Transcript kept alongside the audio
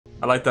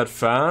I like that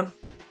fan.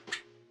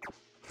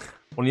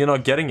 Well, you're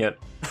not getting it.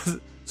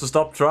 So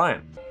stop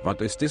trying.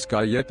 What is this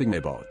guy yapping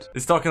about?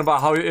 It's talking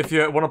about how if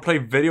you want to play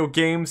video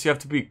games, you have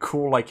to be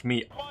cool like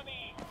me.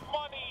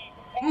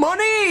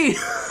 Money!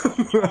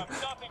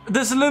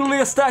 There's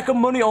literally a stack of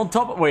money on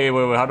top. Wait,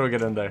 how do I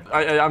get in there?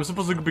 I'm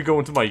supposed to be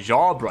going to my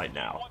job right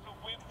now.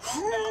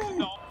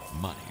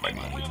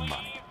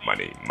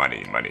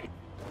 Money.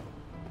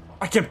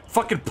 I can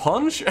fucking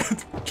punch?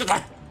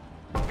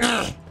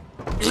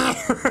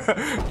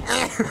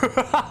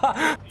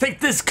 Take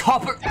this,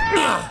 copper!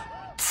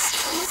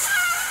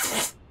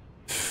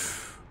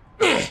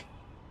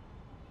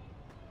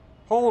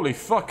 Holy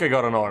fuck, I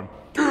got an arm.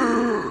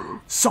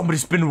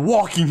 Somebody's been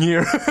walking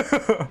here.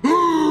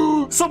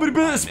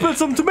 Somebody spilled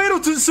some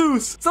tomato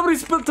sauce. Somebody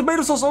spilled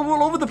tomato sauce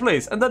all over the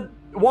place and then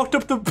walked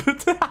up the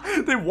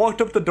they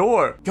walked up the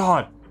door.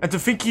 God. And to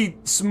think he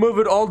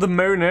smothered all the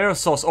marinara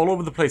sauce all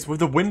over the place with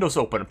the windows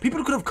open.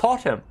 People could have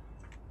caught him.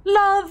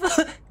 Love.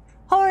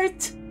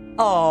 Heart.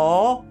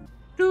 Aww.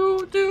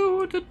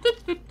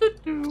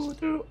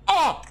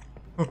 Ah!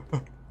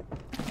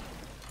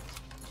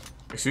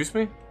 Excuse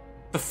me?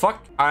 The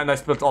fuck? And I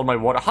spilled all my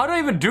water. How did I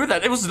even do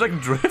that? It was like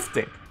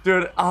drifting.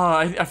 Dude,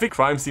 I think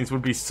crime scenes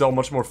would be so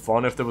much more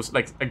fun if there was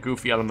like a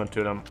goofy element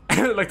to them.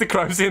 Like the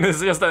crime scene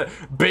is just a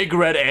big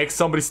red X,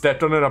 somebody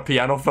stepped on it and a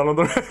piano fell on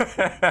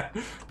the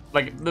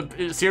Like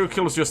the serial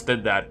killers just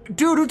did that.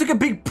 Dude, who took a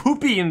big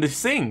poopy in the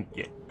sink?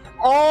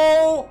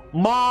 Oh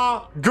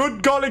my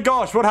good golly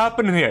gosh, what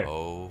happened in here?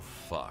 Oh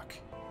fuck.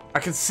 I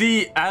can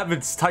see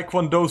Avid's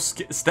Taekwondo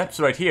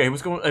steps right here. He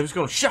was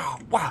going sha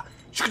wow.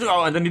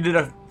 And then he did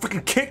a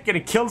freaking kick and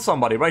he killed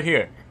somebody right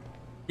here.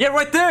 Yeah,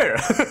 right there.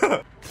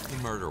 The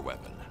murder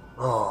weapon.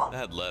 Oh.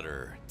 That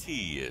letter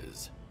T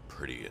is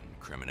pretty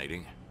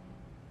incriminating.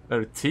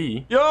 Letter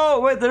T?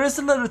 Yo, wait, there is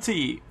a letter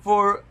T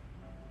for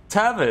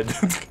Tavid.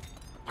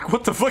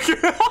 What the fuck?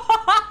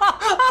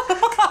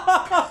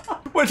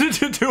 Why did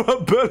you do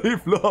a belly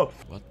flop?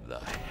 What the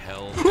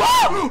hell?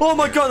 Oh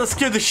my god, that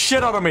scared the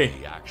shit out of me.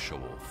 The actual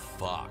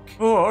fuck.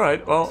 Oh,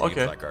 alright, well, okay.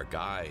 Seems like our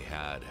guy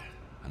had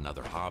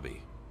another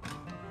hobby.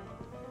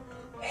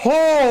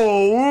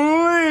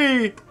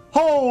 Holy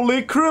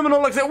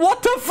criminal like that.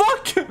 What the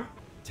fuck?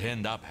 To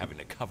end up having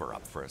to cover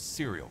up for a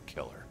serial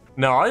killer.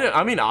 No,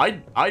 I mean,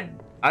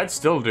 I'd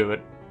still do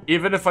it.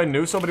 Even if I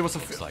knew somebody was a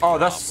like oh,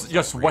 that's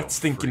just wet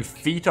stinking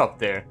feet up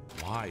there.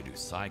 Why do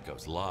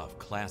psychos love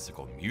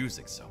classical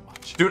music so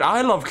much? Dude,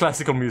 I love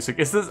classical music.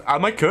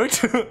 Am I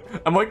cooked?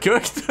 Am I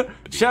cooked?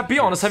 Shall I be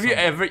honest, have you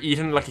ever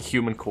eaten like a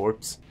human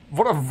corpse?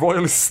 What a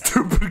royally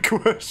stupid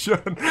question.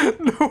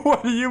 No,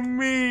 what do you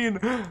mean?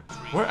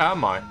 Where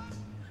am I?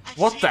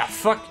 What the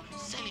fuck?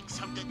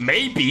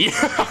 Maybe.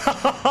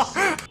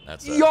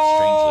 That's a strangely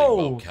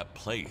well-kept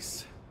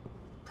place.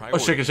 Oh,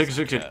 shake it.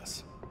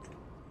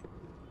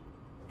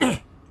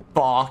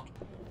 Fuck.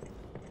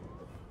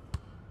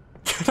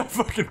 Can I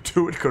fucking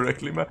do it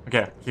correctly, man?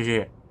 Okay.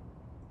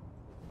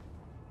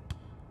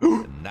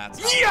 And that's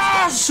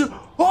yes!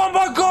 Oh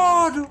my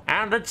god!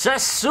 And it's a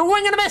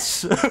swing and a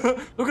miss!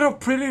 Look at how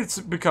pretty it's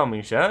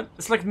becoming, Chad.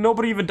 It's like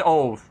nobody even...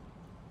 Oh.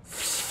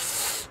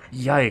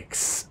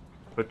 Yikes.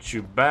 Put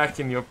you back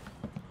in your...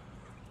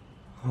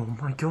 Oh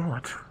my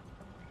god.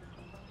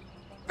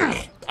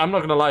 I'm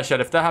not gonna lie, Chad.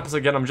 If that happens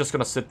again, I'm just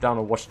gonna sit down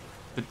and watch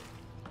the...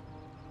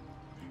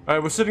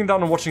 Alright, we're sitting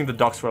down and watching the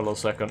ducks for a little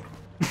second.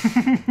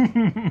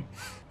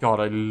 God,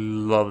 I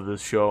love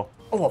this show.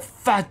 Oh, a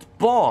fat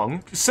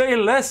bong? Say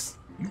less.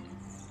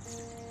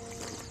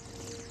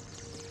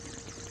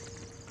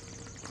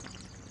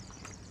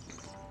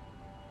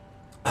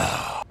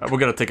 We're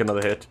gonna take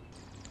another hit.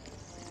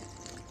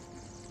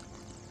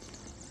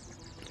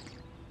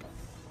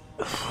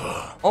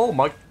 Oh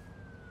my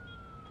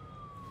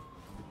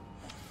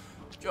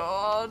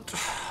god.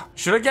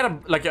 Should I get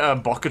a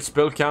bucket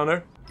spill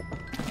counter?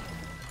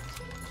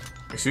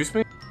 Excuse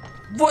me?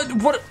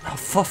 What?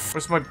 Oh,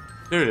 where's my...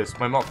 There it is,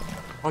 my mom.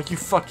 Oh, you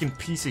fucking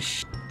piece of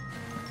shit.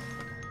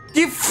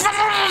 You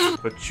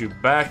put you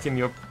back in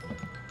your...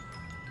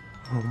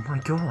 Oh my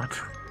god.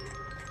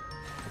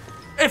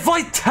 If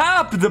I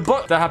tap the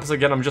button... That happens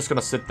again, I'm just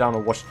gonna sit down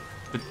and watch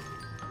the...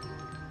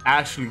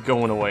 Actually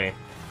going away.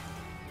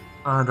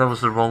 Ah, that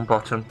was the wrong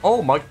button.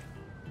 Oh my...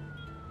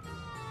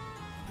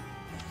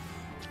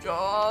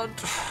 God.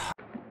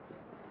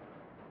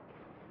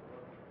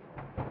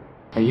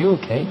 Are you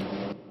okay?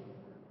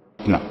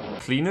 No.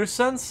 Cleaner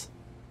sense?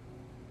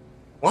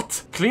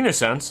 What? Cleaner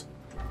sense?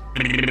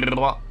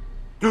 I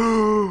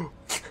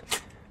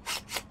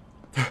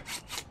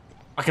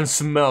can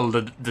smell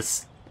the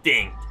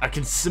stink. I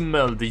can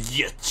smell the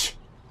yitch.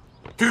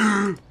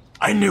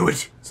 I knew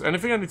it. So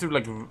anything I need to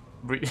like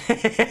breathe?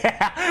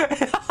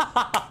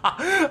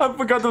 I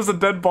forgot there was a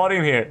dead body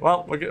in here.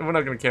 Well, we're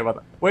not gonna care about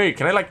that. Wait,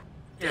 can I like...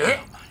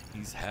 Damn,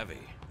 he's heavy.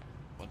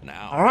 What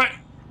now? Alright.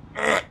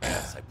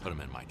 Yes, I put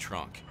him in my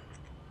trunk.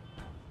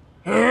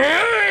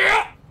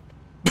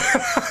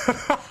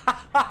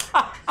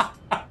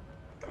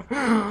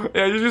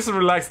 Yeah, you just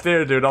relax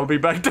there, dude. I'll be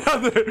back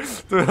down there.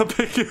 Dude, I'll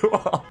pick you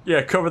up.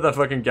 Yeah, cover that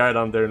fucking guy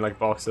down there in like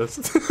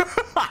boxes.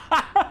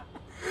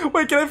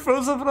 Wait, can I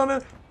throw something on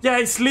it? Yeah,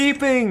 he's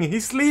sleeping.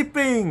 He's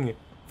sleeping.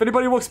 If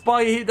anybody walks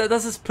by,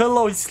 that's his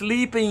pillow. He's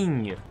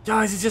sleeping.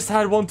 Guys, he just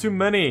had one too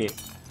many.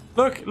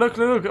 Look, look,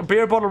 look. A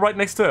beer bottle right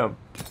next to him.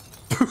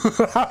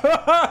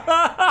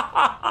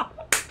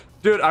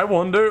 Dude, I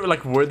wonder,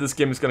 like, where this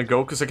game is gonna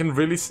go. Because I can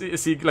really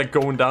see, like,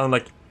 going down,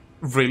 like,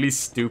 really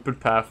stupid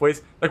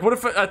pathways. Like, what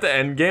if at the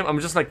end game, I'm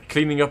just, like,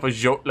 cleaning up a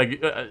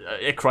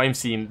crime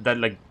scene that,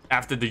 like,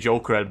 after the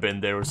Joker had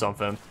been there or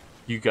something.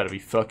 You gotta be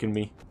fucking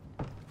me.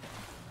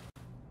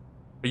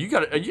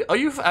 Are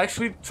you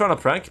actually trying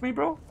to prank me,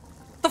 bro?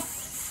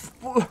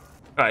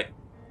 Alright,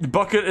 the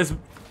bucket is...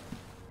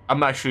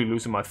 I'm actually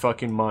losing my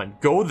fucking mind.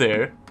 Go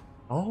there.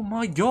 Oh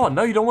my god,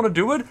 now you don't want to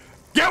do it?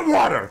 Get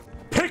water!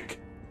 Pick!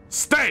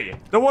 Stay!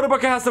 The water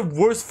bucket has the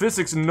worst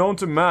physics known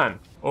to man.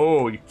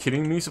 Oh, you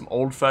kidding me? Some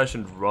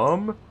old-fashioned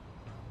rum?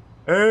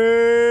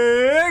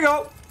 Here you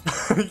go!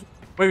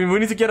 Wait, we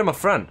need to get him a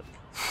friend.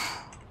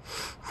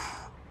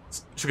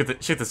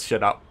 Shit this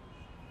shit out.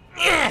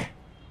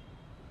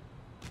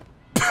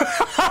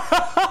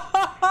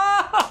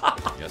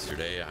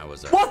 Yesterday, I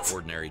was an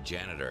ordinary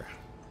janitor.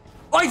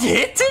 I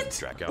hit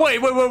it?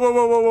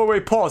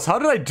 Wait, pause. How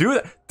did I do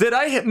that? Did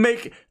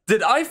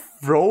I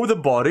throw the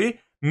body,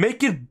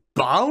 make it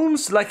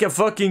bounce like a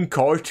fucking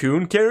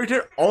cartoon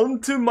character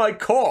onto my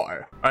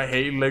car? I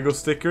hate Lego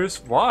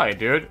stickers. Why,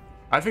 dude?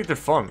 I think they're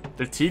fun.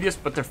 They're tedious,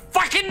 but they're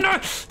fucking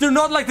they're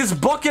not like this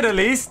bucket at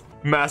least.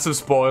 Massive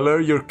spoiler,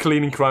 you're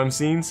cleaning crime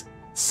scenes.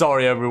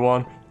 Sorry,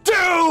 everyone.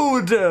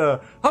 Dude!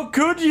 How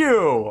could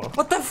you?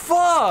 What the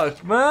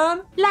fuck,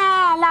 man?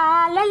 La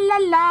la la la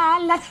la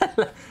la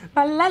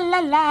la la la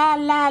la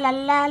la la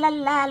la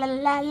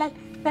la la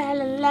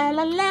la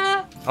la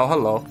la. Oh,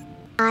 hello.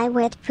 I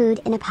wet food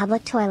in a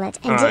public toilet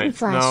and didn't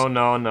flush.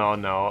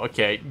 No.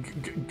 Okay,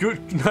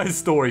 good, nice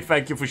story.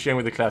 Thank you for sharing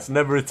with the class.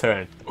 Never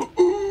return.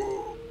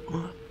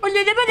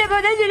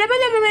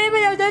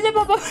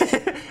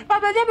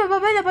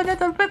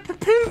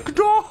 Pink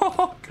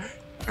dog.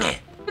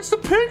 It's the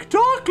pink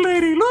dog,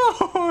 lady.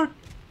 Look.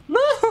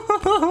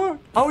 Look.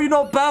 How are you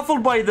not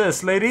baffled by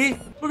this, lady?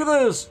 Look at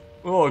this.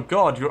 Oh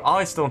god, your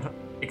eyes don't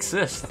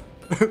exist.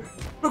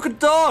 Look at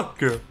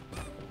dog.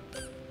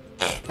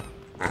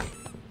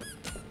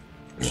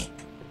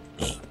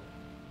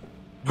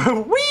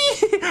 Wee!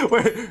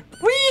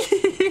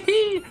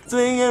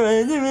 Swing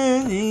around the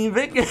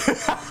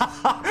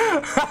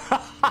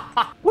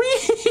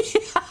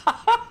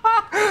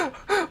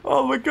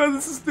Oh my god,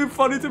 this is too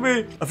funny to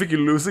me. I think you're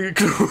losing a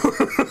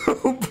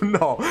group.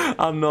 No,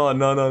 I'm not.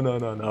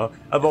 No.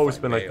 I've always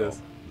been like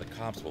this. The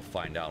cops will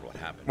find out what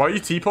happened. Why are you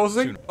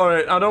T-posing?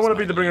 Alright, I don't want to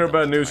be the bringer of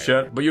bad news,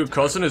 chat, but your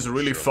cousin is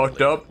really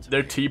fucked up.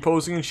 They're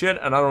T-posing and shit,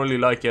 and I don't really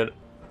like it.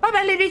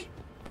 Bye-bye, lady.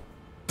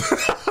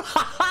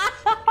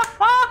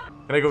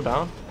 Can I go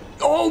down?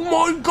 Oh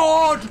my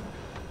god!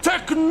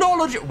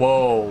 Technology!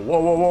 Whoa.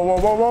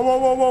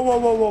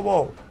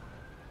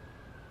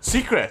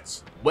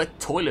 Secrets. Wet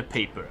toilet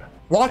paper.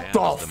 What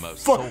the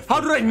fuck? How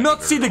did I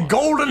not see the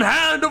golden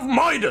hand of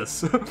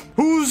Midas?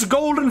 Whose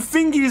golden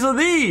fingies are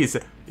these?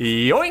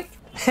 Yoink!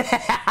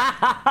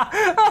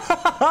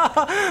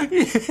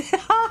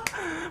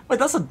 Wait,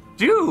 that's a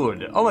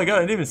dude. Oh my god, I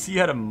didn't even see he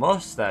had a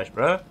mustache,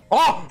 bro.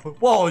 Oh!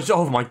 Whoa,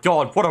 oh my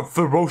god, what a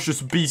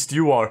ferocious beast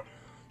you are.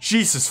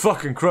 Jesus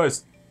fucking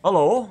Christ.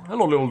 Hello,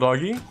 little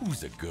doggy.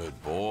 Who's a good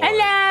boy?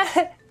 Hello.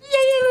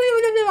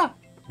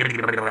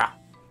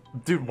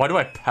 Dude, why do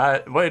I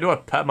pat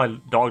my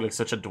dog like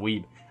such a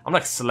dweeb? I'm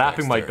like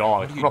slapping my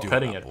dog. I'm not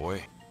petting it.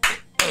 Boy?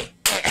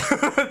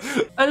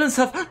 Ellen's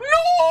have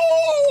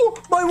no!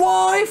 My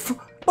wife,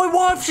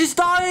 she's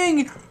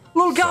dying!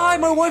 Little guy,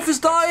 my wife is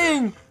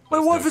dying! My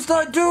wife is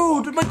dying,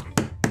 dude! My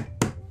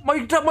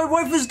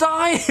wife is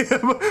dying!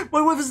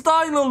 My wife is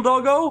dying, little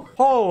doggo!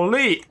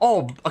 Holy!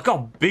 Oh, I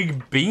got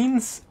big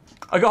beans?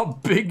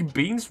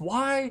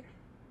 Why?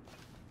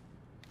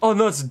 Oh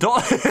no, it's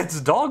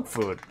dog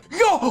food.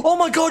 Yo! Oh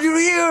my god, you're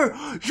here!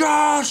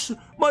 Yes!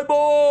 My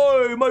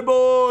boy!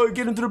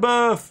 Get into the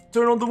bath!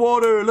 Turn on the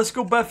water! Let's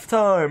go bath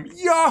time!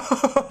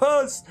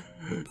 Yes!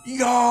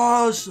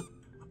 Yes!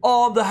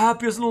 Oh, I'm the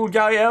happiest little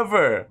guy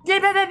ever! I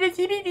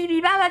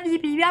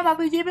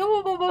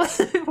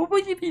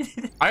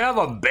have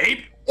a babe?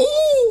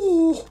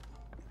 Ooh!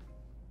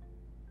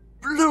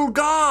 Little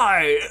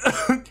guy!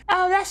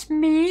 Oh, that's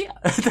me.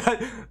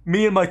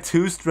 Me and my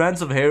 2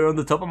 strands of hair on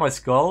the top of my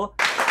skull?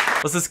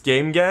 What's this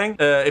game, gang?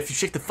 If you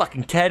check the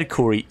fucking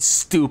category,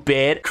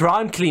 stupid.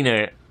 Crime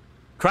cleaner.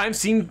 Crime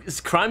scene.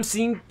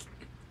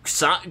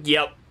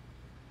 Yep.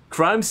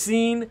 Crime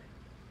scene.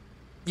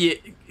 Yeah.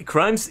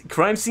 Crime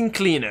scene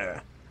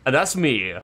cleaner. And that's me.